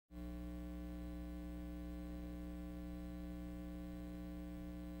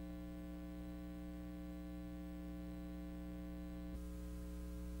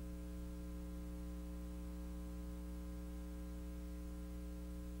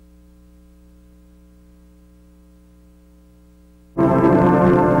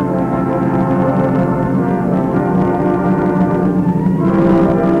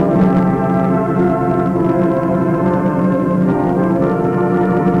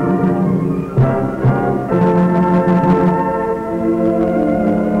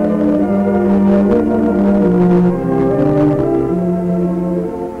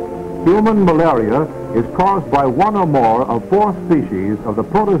malaria is caused by one or more of 4 species of the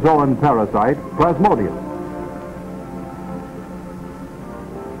protozoan parasite Plasmodium.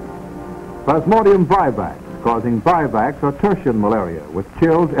 Plasmodium vivax, causing vivax or tertian malaria with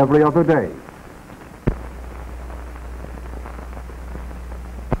chills every other day.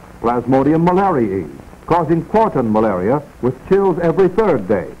 Plasmodium malariae, causing quartan malaria with chills every 3rd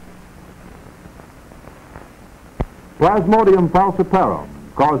day. Plasmodium falciparum,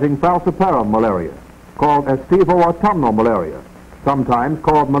 causing falciparum malaria, called estivo-autumnal malaria, sometimes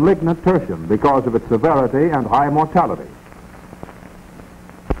called malignant tertian because of its severity and high mortality.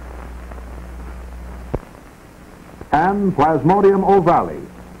 And Plasmodium ovale,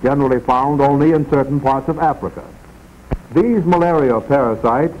 generally found only in certain parts of Africa. These malaria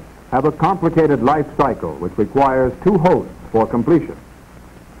parasites have a complicated life cycle which requires 2 hosts for completion: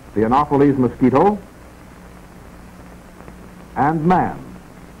 the Anopheles mosquito and man.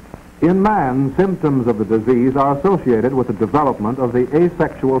 In man, symptoms of the disease are associated with the development of the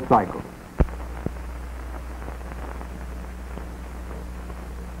asexual cycle.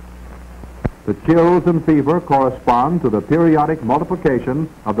 The chills and fever correspond to the periodic multiplication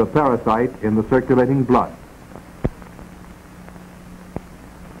of the parasite in the circulating blood.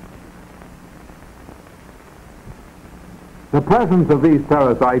 The presence of these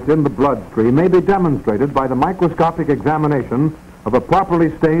parasites in the bloodstream may be demonstrated by the microscopic examination of a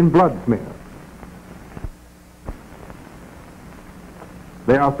properly stained blood smear.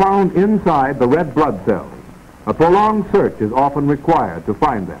 They are found inside the red blood cells. A prolonged search is often required to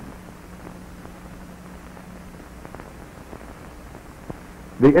find them.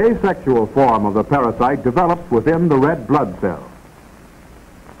 The asexual form of the parasite develops within the red blood cell.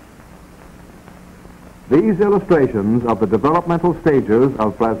 These illustrations of the developmental stages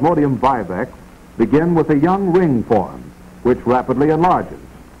of Plasmodium vivax begin with a young ring form, which rapidly enlarges.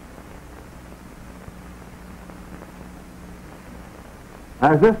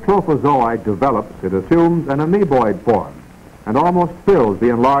 As this trophozoite develops, it assumes an amoeboid form and almost fills the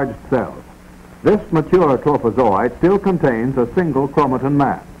enlarged cells. This mature trophozoite still contains a single chromatin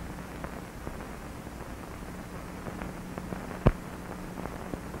mass.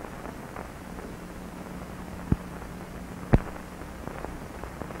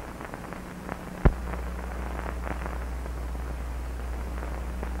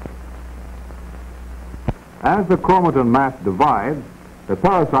 As the chromatin mass divides, the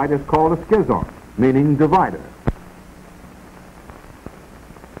parasite is called a schizont, meaning divider.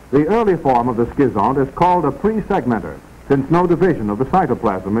 The early form of the schizont is called a pre-segmenter, since no division of the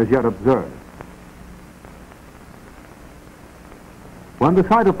cytoplasm is yet observed. When the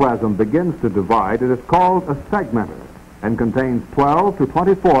cytoplasm begins to divide, it is called a segmenter and contains 12 to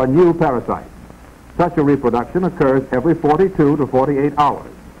 24 new parasites. Such a reproduction occurs every 42 to 48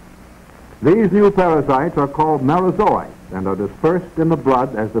 hours. These new parasites are called merozoites and are dispersed in the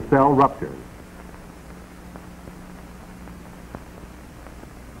blood as the cell ruptures.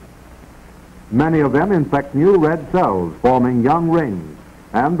 Many of them infect new red cells, forming young rings,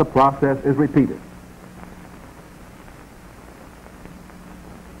 and the process is repeated.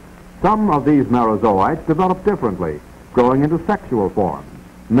 Some of these merozoites develop differently, growing into sexual forms,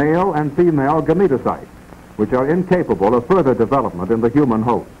 male and female gametocytes, which are incapable of further development in the human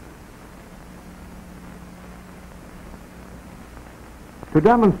host. To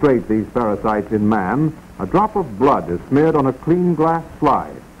demonstrate these parasites in man, a drop of blood is smeared on a clean glass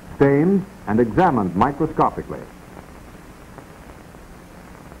slide, stained and examined microscopically.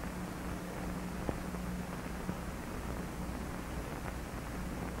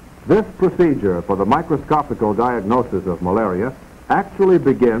 This procedure for the microscopical diagnosis of malaria actually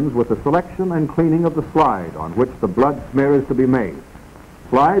begins with the selection and cleaning of the slide on which the blood smear is to be made.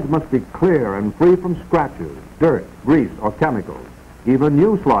 Slides must be clear and free from scratches, dirt, grease, or chemicals. Even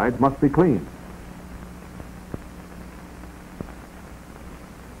new slides must be cleaned.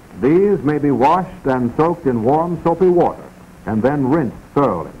 These may be washed and soaked in warm soapy water and then rinsed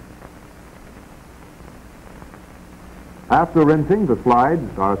thoroughly. After rinsing, the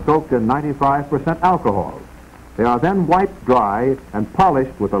slides are soaked in 95% alcohol. They are then wiped dry and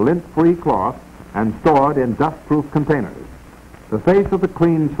polished with a lint-free cloth and stored in dust-proof containers. The face of the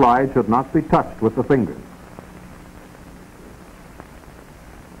clean slide should not be touched with the fingers.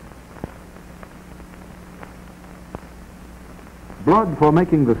 Blood for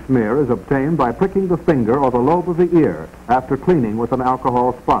making the smear is obtained by pricking the finger or the lobe of the ear after cleaning with an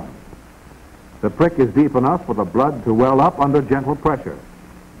alcohol sponge. The prick is deep enough for the blood to well up under gentle pressure.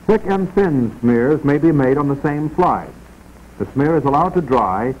 Thick and thin smears may be made on the same slide. The smear is allowed to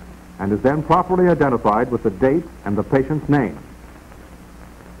dry and is then properly identified with the date and the patient's name.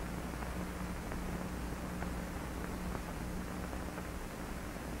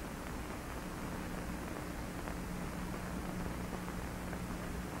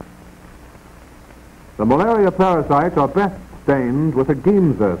 The malaria parasites are best stained with a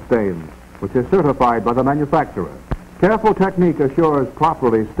Giemsa stain, which is certified by the manufacturer. Careful technique assures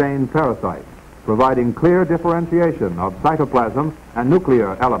properly stained parasites, providing clear differentiation of cytoplasm and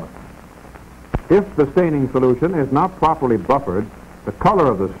nuclear elements. If the staining solution is not properly buffered, the color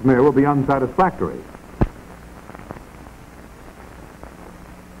of the smear will be unsatisfactory.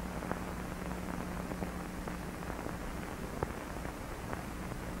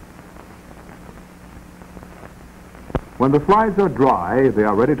 When the slides are dry, they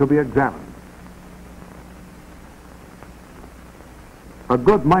are ready to be examined. A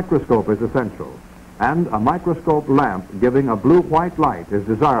good microscope is essential, and a microscope lamp giving a blue-white light is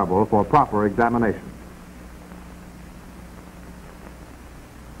desirable for proper examination.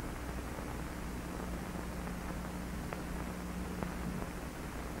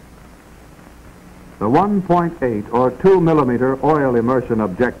 The 1.8 or 2 millimeter oil immersion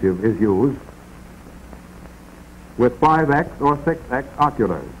objective is used with 5X or 6X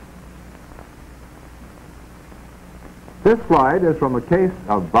oculars. This slide is from a case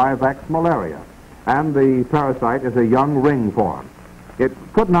of Vivax malaria, and the parasite is a young ring form. It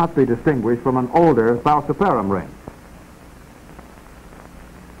could not be distinguished from an older falciparum ring.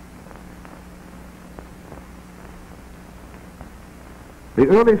 The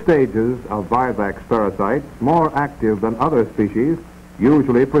early stages of Vivax parasites, more active than other species,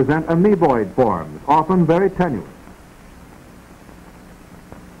 usually present amoeboid forms, often very tenuous.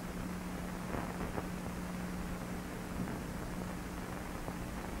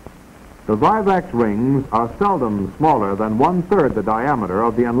 The Vivax rings are seldom smaller than 1/3 the diameter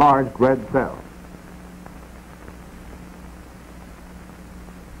of the enlarged red cell.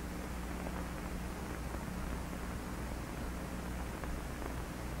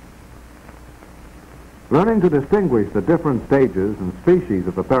 Learning to distinguish the different stages and species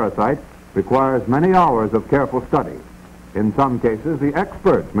of the parasite requires many hours of careful study. In some cases, the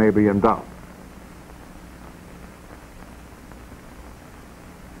experts may be in doubt.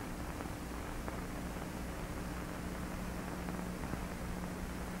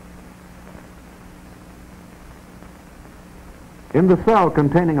 In the cell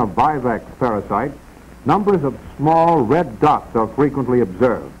containing a Vivax parasite, numbers of small red dots are frequently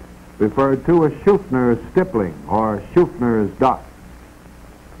observed, referred to as Schuffner's stippling or Schuffner's dot.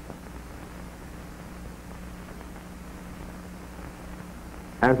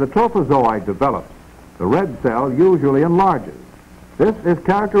 As the trophozoite develops, the red cell usually enlarges. This is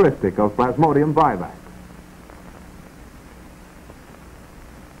characteristic of Plasmodium vivax.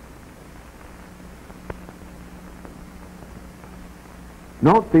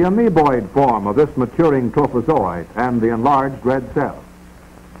 Note the amoeboid form of this maturing trophozoite and the enlarged red cell.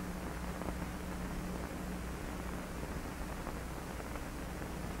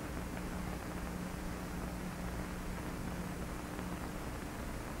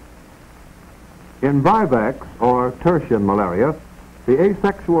 In Vivax, or tertian malaria, the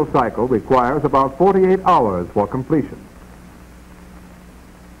asexual cycle requires about 48 hours for completion.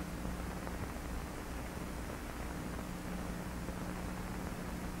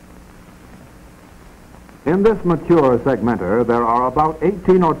 In this mature segmenter, there are about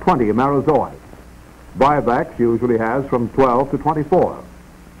 18 or 20 merozoites. Vivax usually has from 12 to 24.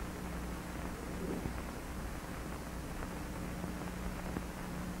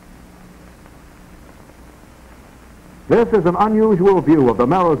 This is an unusual view of the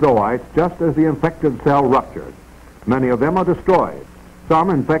merozoites just as the infected cell ruptures. Many of them are destroyed. Some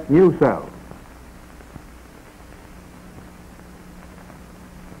infect new cells.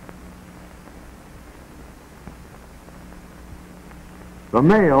 The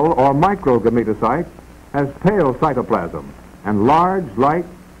male, or microgametocyte, has pale cytoplasm and large, light,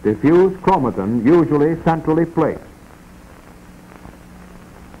 diffuse chromatin, usually centrally placed.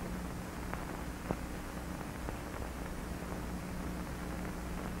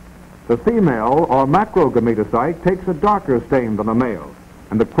 The female, or macrogametocyte, takes a darker stain than the male,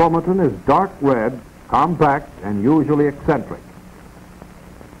 and the chromatin is dark red, compact, and usually eccentric.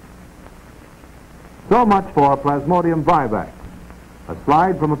 So much for Plasmodium vivax. A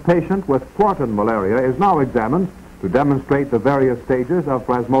slide from a patient with Quartan malaria is now examined to demonstrate the various stages of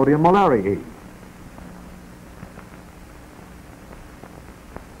Plasmodium malariae.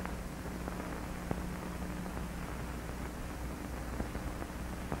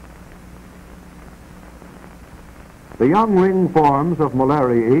 The young ring forms of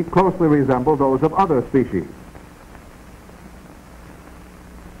Malariae closely resemble those of other species.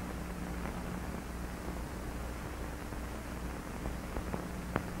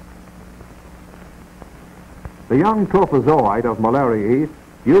 The young trophozoite of Malariae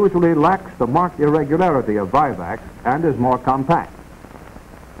usually lacks the marked irregularity of vivax and is more compact.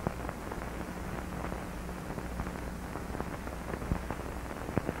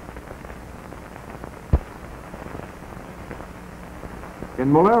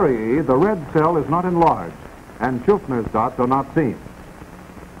 In Malariae, the red cell is not enlarged, and Schuffner's dots are not seen.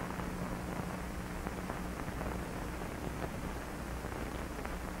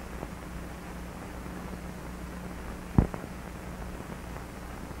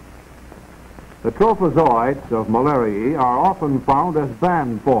 The trophozoites of Malariae are often found as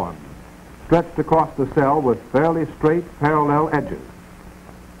band forms, stretched across the cell with fairly straight, parallel edges.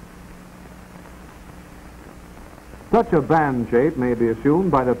 Such a band shape may be assumed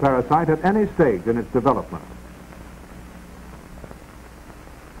by the parasite at any stage in its development.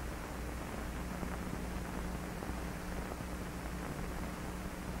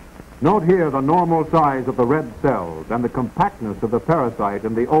 Note here the normal size of the red cells and the compactness of the parasite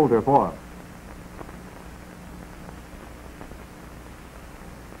in the older form.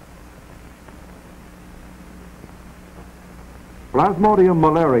 Plasmodium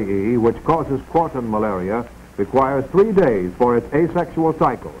malariae, which causes quartan malaria, requires 3 days for its asexual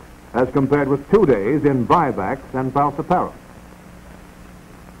cycle, as compared with 2 days in vivax and falciparum.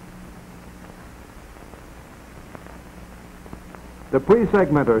 The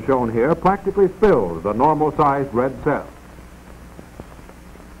pre-segmenter shown here practically fills the normal-sized red cell.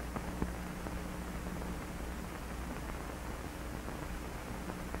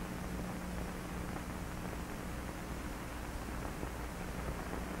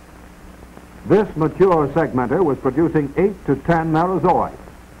 This mature segmenter was producing 8 to 10 merozoites.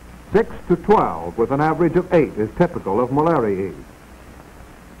 6 to 12 with an average of 8 is typical of Malariae.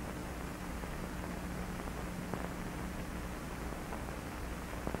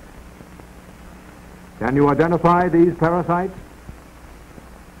 Can you identify these parasites?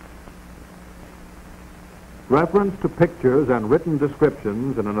 Reference to pictures and written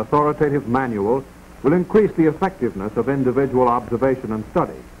descriptions in an authoritative manual will increase the effectiveness of individual observation and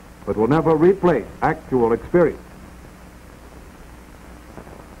study, but will never replace actual experience.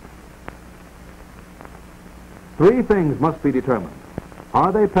 Three things must be determined.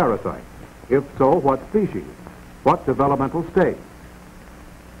 Are they parasites? If so, what species? What developmental stage?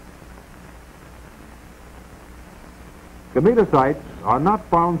 Gametocytes are not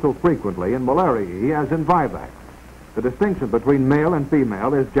found so frequently in Malariae as in vivax. The distinction between male and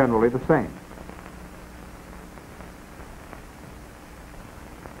female is generally the same.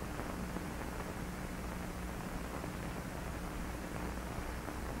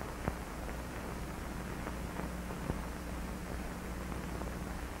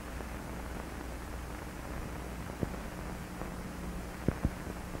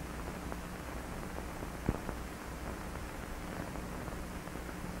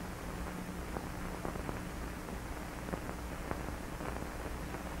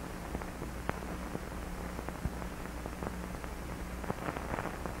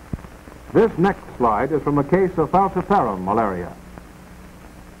 This next slide is from a case of falciparum malaria.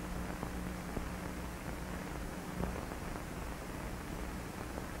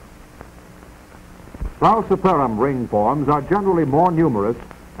 Falciparum ring forms are generally more numerous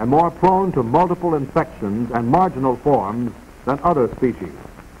and more prone to multiple infections and marginal forms than other species.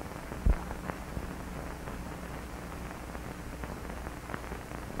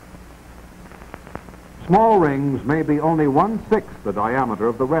 Small rings may be only 1/6 the diameter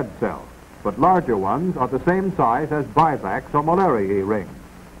of the red cell, but larger ones are the same size as vivax or Malariae rings.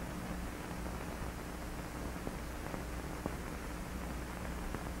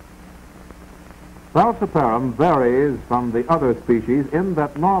 Falciparum varies from the other species in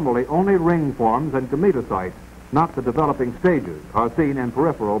that normally only ring forms and gametocytes, not the developing stages, are seen in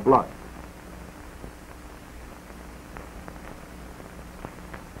peripheral blood.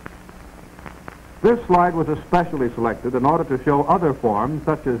 This slide was especially selected in order to show other forms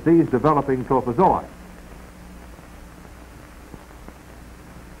such as these developing trophozoites.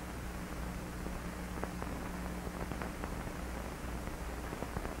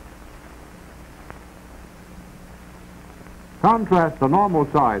 Contrast the normal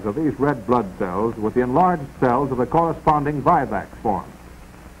size of these red blood cells with the enlarged cells of the corresponding vivax form.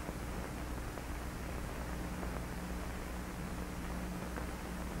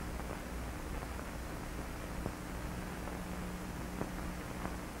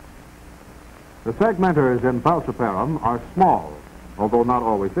 The segmenters in falciparum are small, although not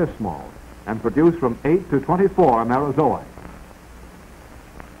always this small, and produce from 8 to 24 merozoites.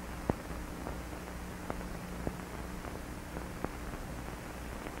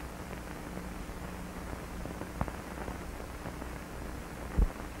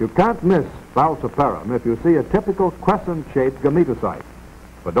 You can't miss falciparum if you see a typical crescent-shaped gametocyte.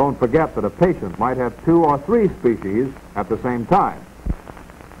 But don't forget that a patient might have 2 or 3 species at the same time.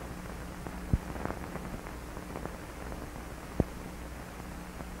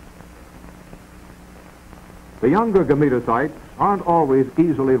 The younger gametocytes aren't always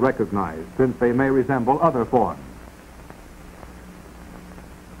easily recognized since they may resemble other forms.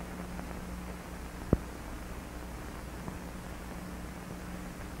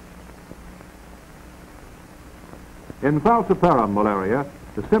 In falciparum malaria,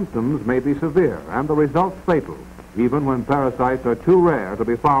 the symptoms may be severe and the results fatal, even when parasites are too rare to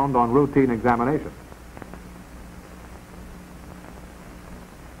be found on routine examination.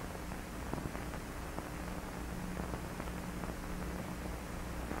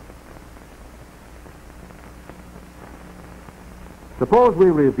 Suppose we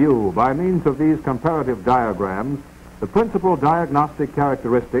review, by means of these comparative diagrams, the principal diagnostic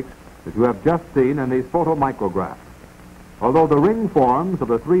characteristics that you have just seen in these photomicrographs. Although the ring forms of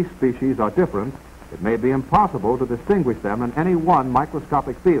the 3 species are different, it may be impossible to distinguish them in any one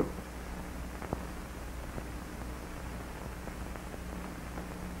microscopic field.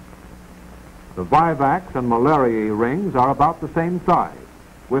 The vivax and malariae rings are about the same size,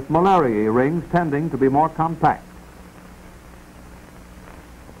 with malariae rings tending to be more compact.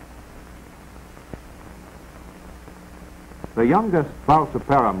 The youngest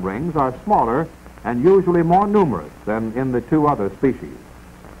falciparum rings are smaller and usually more numerous than in the 2 other species.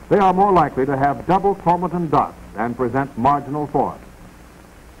 They are more likely to have double chromatin dots and present marginal forms.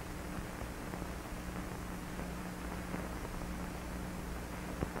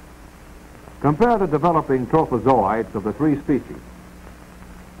 Compare the developing trophozoites of the 3 species.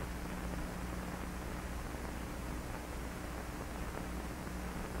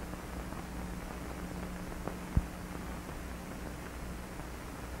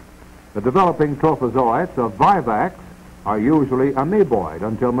 The developing trophozoites of vivax are usually amoeboid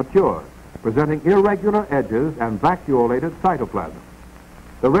until mature, presenting irregular edges and vacuolated cytoplasm.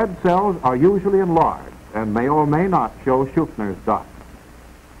 The red cells are usually enlarged and may or may not show Schuffner's dots.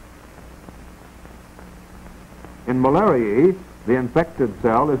 In malariae, the infected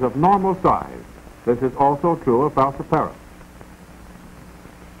cell is of normal size. This is also true of falciparum.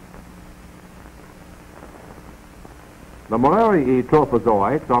 The malariae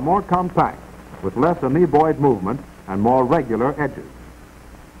trophozoites are more compact, with less amoeboid movement and more regular edges.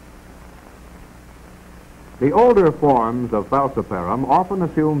 The older forms of falciparum often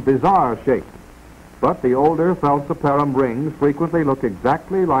assume bizarre shapes, but the older falciparum rings frequently look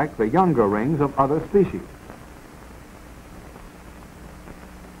exactly like the younger rings of other species.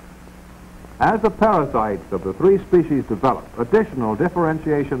 As the parasites of the 3 species develop, additional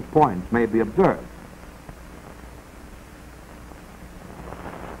differentiation points may be observed.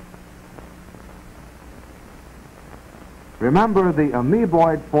 Remember the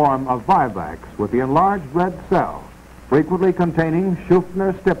amoeboid form of vivax with the enlarged red cell, frequently containing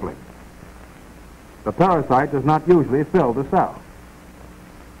Schuffner stippling. The parasite does not usually fill the cell.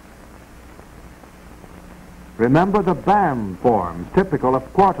 Remember the band forms typical of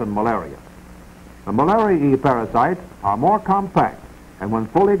quartan malaria. The malariae parasites are more compact and when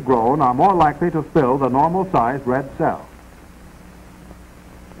fully grown are more likely to fill the normal-sized red cell.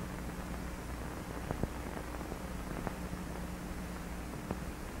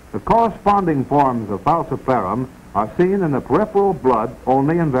 The corresponding forms of falciparum are seen in the peripheral blood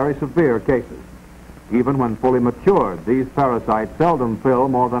only in very severe cases. Even when fully matured, these parasites seldom fill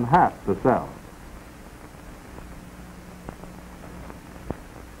more than half the cell.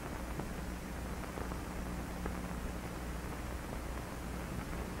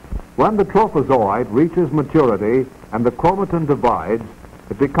 When the trophozoite reaches maturity and the chromatin divides,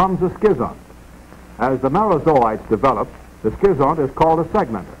 it becomes a schizont. As the merozoites develop, the schizont is called a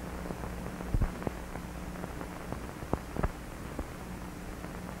segmenter.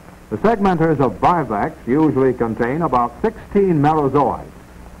 The segmenters of vivax usually contain about 16 merozoites,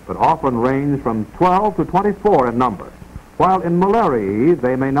 but often range from 12 to 24 in number, while in malariae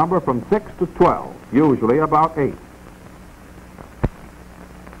they may number from 6 to 12, usually about 8.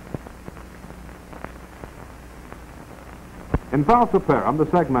 In falciparum, the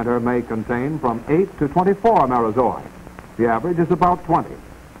segmenter may contain from 8 to 24 merozoites. The average is about 20.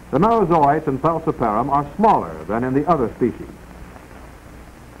 The merozoites in falciparum are smaller than in the other species.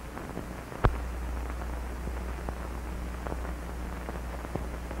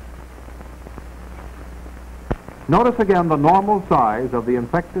 Notice again the normal size of the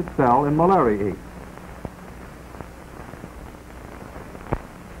infected cell in malariae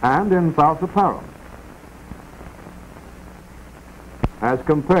and in falciparum. as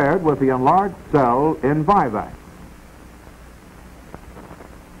compared with the enlarged cell in vivax.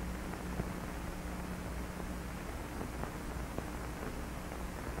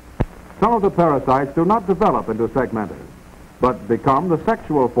 Some of the parasites do not develop into segmenters, but become the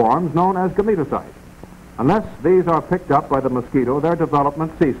sexual forms known as gametocytes. Unless these are picked up by the mosquito, their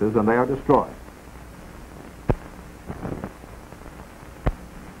development ceases and they are destroyed.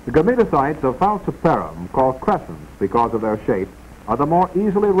 The gametocytes of Falciparum, called crescents because of their shape, are the more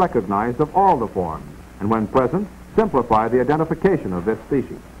easily recognized of all the forms, and when present, simplify the identification of this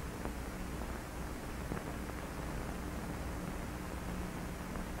species.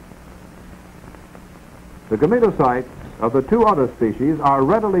 The gametocytes of the two other species are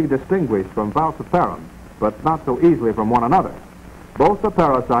readily distinguished from Falciparum, but not so easily from one another. Both the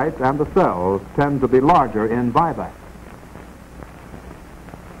parasites and the cells tend to be larger in vivax.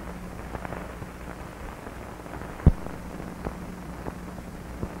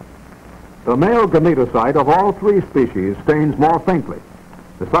 The male gametocyte of all three species stains more faintly.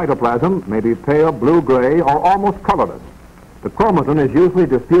 The cytoplasm may be pale blue-gray or almost colorless. The chromatin is usually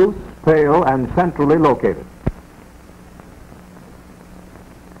diffuse, pale, and centrally located.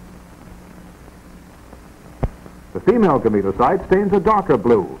 The female gametocyte stains a darker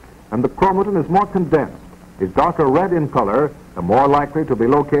blue, and the chromatin is more condensed, is darker red in color, and more likely to be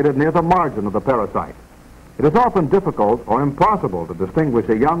located near the margin of the parasite. It is often difficult or impossible to distinguish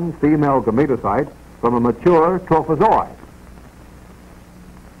a young female gametocyte from a mature trophozoite.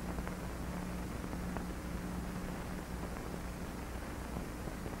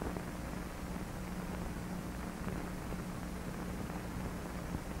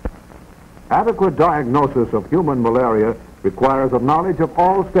 Adequate diagnosis of human malaria requires a knowledge of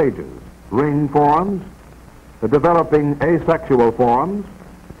all stages: ring forms, the developing asexual forms,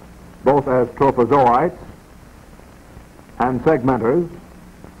 both as trophozoites and segmenters,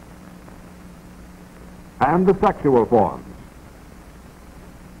 and the sexual forms.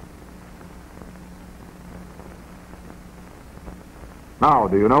 Now,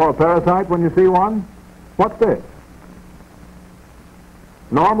 do you know a parasite when you see one? What's this?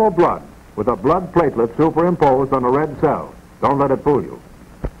 Normal blood, with a blood platelet superimposed on a red cell. Don't let it fool you.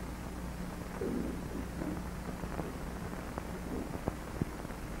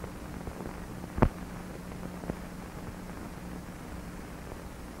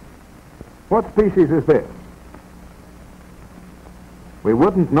 What species is this? We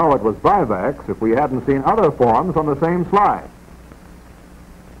wouldn't know it was vivax if we hadn't seen other forms on the same slide.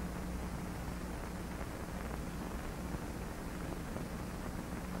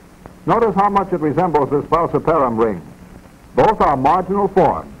 Notice how much it resembles this Falciparum ring. Both are marginal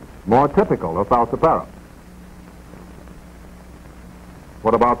forms, more typical of Falciparum.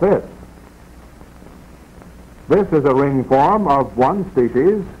 What about this? This is a ring form of one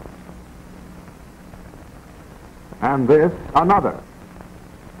species, and this another.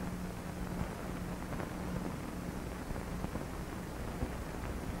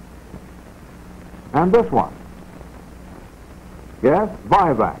 And this one. Yes,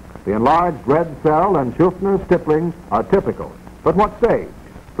 vivax. The enlarged red cell and Schuffner's stippling are typical. But what stage?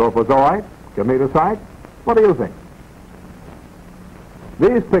 Trophozoite? Gametocyte? What do you think?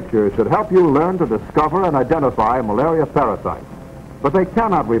 These pictures should help you learn to discover and identify malaria parasites. But they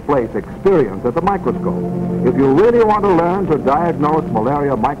cannot replace experience at the microscope. If you really want to learn to diagnose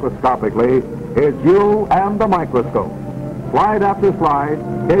malaria microscopically, it's you and the microscope. Slide after slide,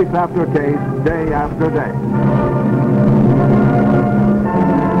 case after case, day after day.